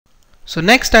So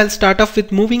next I'll start off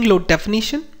with moving load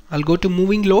definition. I'll go to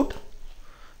moving load.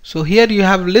 So here you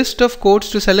have list of codes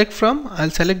to select from. I'll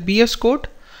select BS code.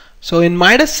 So in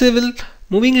MIDAS Civil,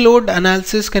 moving load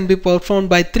analysis can be performed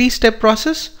by 3-step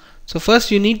process. So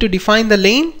first you need to define the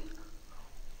lane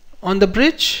on the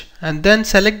bridge and then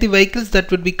select the vehicles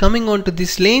that would be coming onto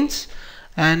these lanes,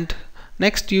 and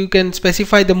next you can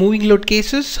specify the moving load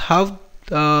cases, how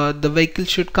the vehicle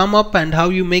should come up and how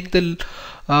you make the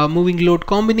moving load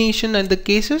combination and the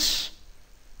cases.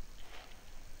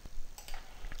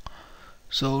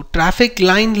 So traffic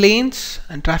line lanes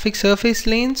and traffic surface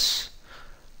lanes.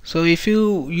 So if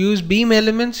you use beam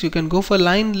elements, you can go for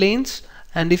line lanes,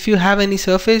 and if you have any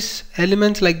surface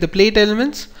elements like the plate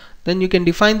elements, then you can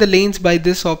define the lanes by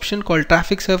this option called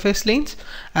traffic surface lanes.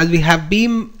 As we have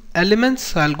beam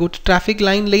elements, I'll go to traffic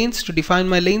line lanes to define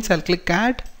my lanes. I'll click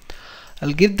add.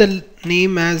 I'll give the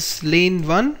name as lane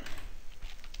 1.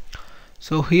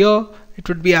 So here it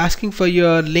would be asking for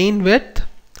your lane width.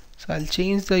 So I'll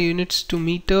change the units to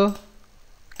meter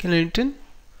kilonewton.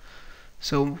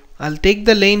 So I'll take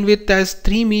the lane width as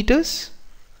 3 meters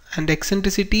and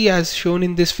eccentricity as shown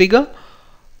in this figure.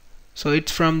 So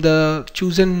it's from the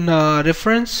chosen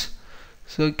reference.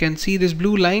 So you can see this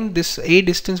blue line, this A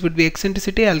distance would be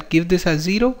eccentricity. I'll give this as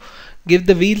 0. Give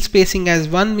the wheel spacing as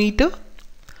 1 meter.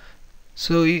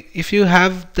 So if you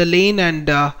have the lane and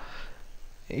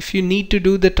if you need to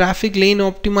do the traffic lane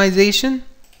optimization,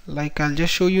 like I'll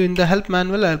just show you in the help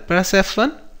manual, I'll press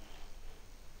F1.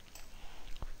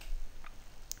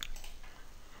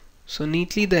 So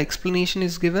neatly the explanation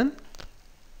is given.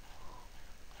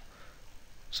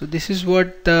 So this is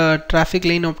what the traffic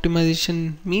lane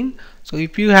optimization mean. So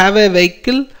if you have a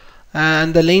vehicle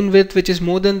and the lane width which is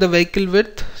more than the vehicle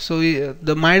width, so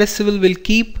the MIDAS Civil will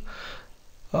keep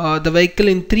the vehicle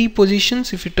in 3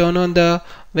 positions if you turn on the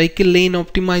vehicle lane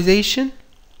optimization.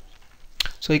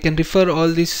 So you can refer all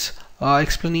these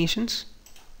explanations.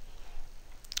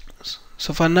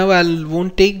 So for now I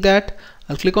won't take that.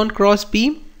 I'll click on cross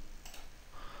beam.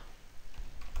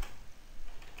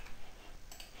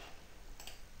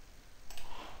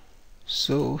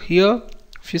 So here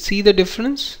if you see the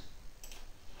difference,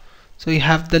 so you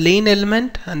have the lane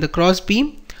element and the cross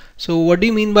beam. So what do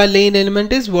you mean by lane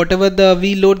element is whatever the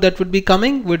wheel load that would be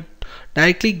coming would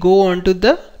directly go onto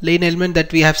the lane element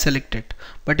that we have selected.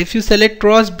 But if you select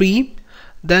cross beam,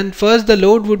 then first the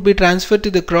load would be transferred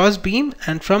to the cross beam,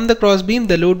 and from the cross beam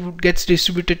the load gets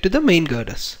distributed to the main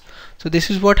girders. So this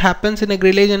is what happens in a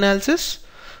grillage analysis.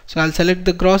 So I'll select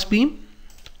the cross beam.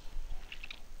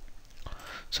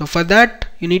 So for that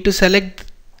you need to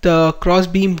select the cross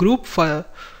beam group.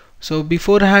 So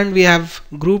beforehand we have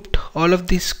grouped all of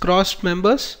these cross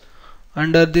members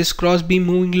under this cross beam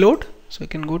moving load. So you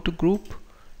can go to group,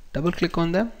 double click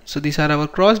on them. So these are our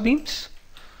cross beams.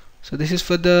 So this is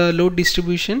for the load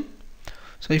distribution.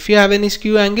 So if you have any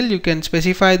skew angle, you can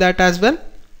specify that as well.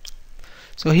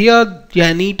 So here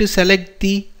you need to select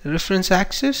the reference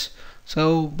axis.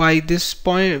 So by this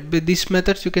point, with these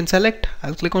methods you can select.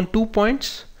 I'll click on 2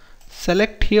 points,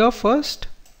 select here first.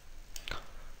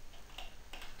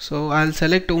 So I'll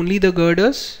select only the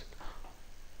girders.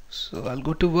 So I'll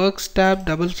go to works tab,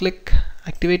 double click,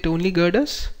 activate only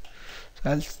girders. So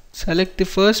I'll select the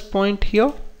first point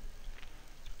here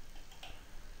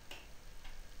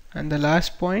and the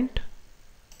last point.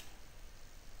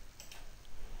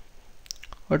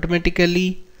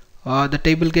 Automatically the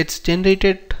table gets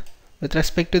generated with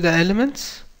respect to the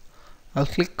elements. I'll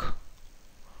click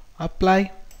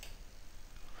apply,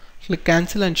 click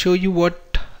cancel, and show you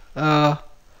what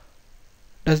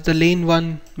does the lane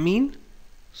 1 mean.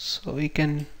 So we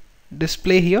can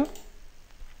display here.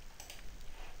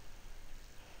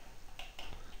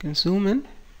 You can zoom in.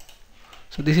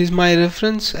 So this is my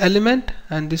reference element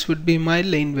and this would be my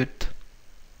lane width.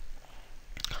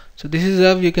 So this is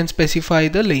how you can specify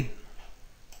the lane.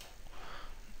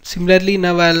 Similarly,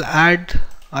 now I'll add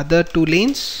other 2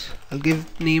 lanes. I'll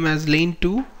give name as lane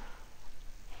 2.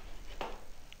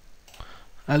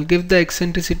 I'll give the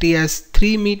eccentricity as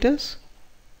 3 meters.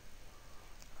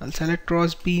 I'll select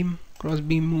cross beam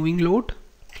moving load.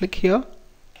 Click here.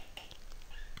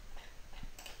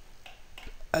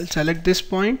 I'll select this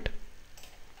point,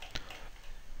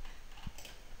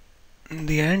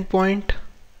 the end point,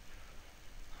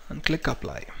 and click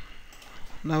apply.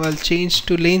 Now I'll change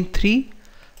to lane 3,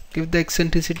 give the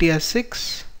eccentricity as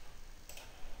 6.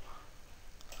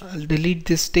 I'll delete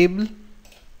this table,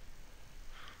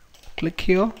 click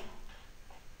here.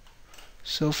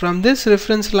 So from this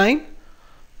reference line,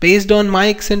 based on my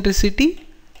eccentricity,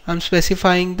 I'm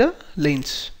specifying the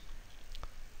lanes.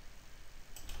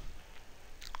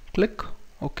 Click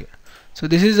OK. So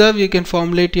this is how you can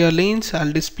formulate your lanes.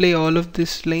 I'll display all of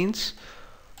these lanes.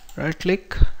 Right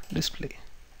click, display.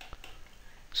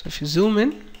 So if you zoom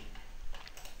in,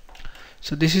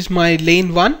 so this is my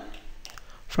lane 1.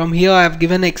 From here I have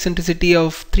given eccentricity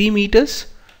of 3 meters.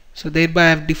 So thereby I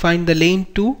have defined the lane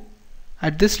 2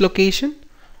 at this location,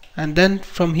 and then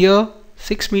from here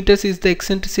 6 meters is the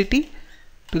eccentricity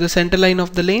to the center line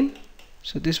of the lane.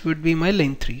 So this would be my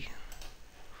lane 3.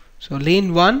 So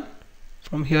lane 1,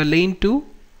 from here lane 2,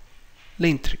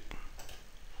 lane 3.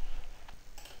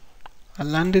 I'll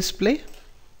undisplay,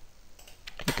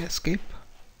 click escape.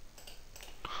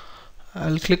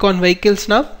 I'll click on vehicles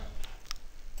now.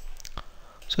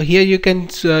 So here you can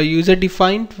user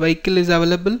defined vehicle is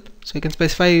available, so you can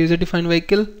specify a user defined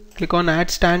vehicle. Click on add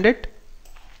standard.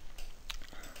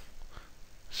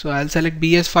 So I'll select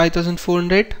BS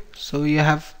 5400. So you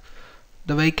have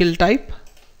the vehicle type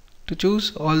to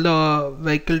choose. All the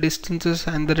vehicle distances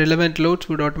and the relevant loads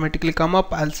would automatically come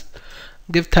up. I'll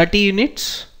give 30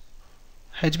 units,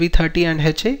 HB 30 and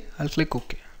HA. I'll click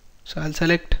OK. So I'll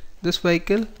select this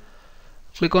vehicle,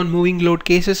 click on moving load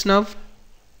cases now.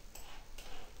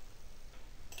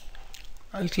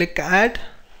 I'll click add.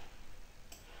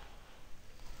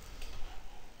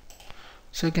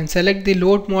 So you can select the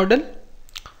load model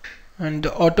and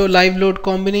the auto live load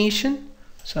combination.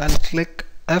 So I'll click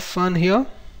F1 here.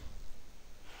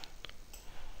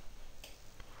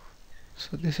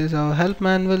 So this is our help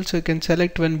manual. So you can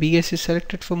select when BS is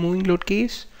selected for moving load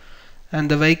case, and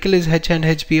the vehicle is H and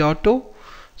HB auto.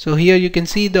 So here you can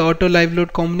see the auto live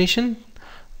load combination.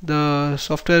 The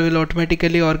software will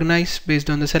automatically organize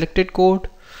based on the selected code,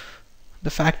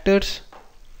 the factors,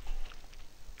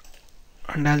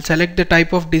 and I'll select the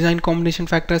type of design combination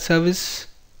factor as service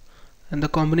and the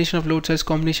combination of loads as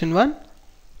combination 1.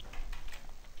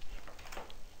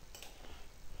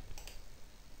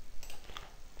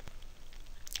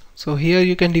 So here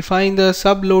you can define the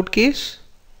sub load case,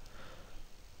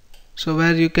 so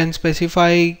where you can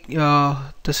specify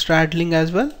the straddling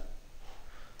as well.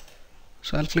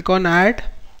 So I'll click on add.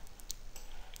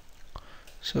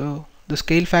 So the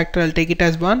scale factor, I'll take it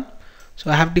as 1. So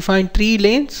I have defined 3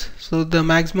 lanes, so the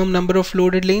maximum number of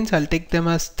loaded lanes, I'll take them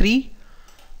as 3.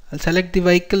 I'll select the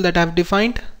vehicle that I've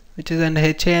defined, which is an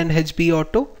HA and HB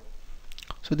auto.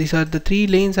 So these are the 3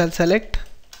 lanes I'll select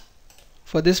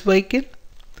for this vehicle,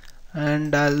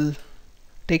 and I'll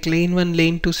take lane 1,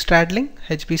 lane 2 straddling,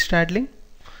 HB straddling.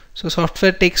 So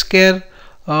software takes care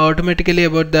automatically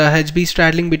about the HB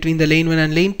straddling between the lane 1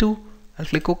 and lane 2. I'll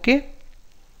click OK.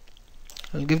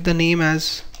 I'll give the name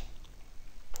as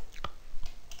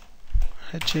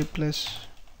HA plus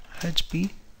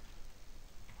HB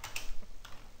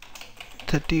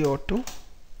 30 auto.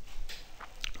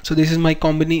 So this is my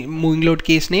moving load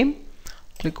case name.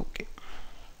 Click OK.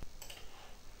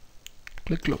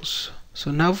 Click close.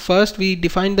 So now first we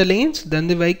define the lanes, then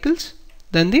the vehicles,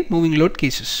 then the moving load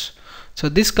cases. So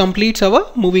this completes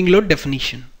our moving load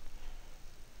definition.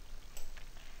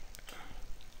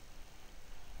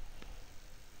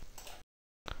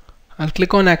 I'll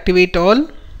click on activate all,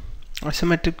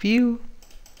 isometric view.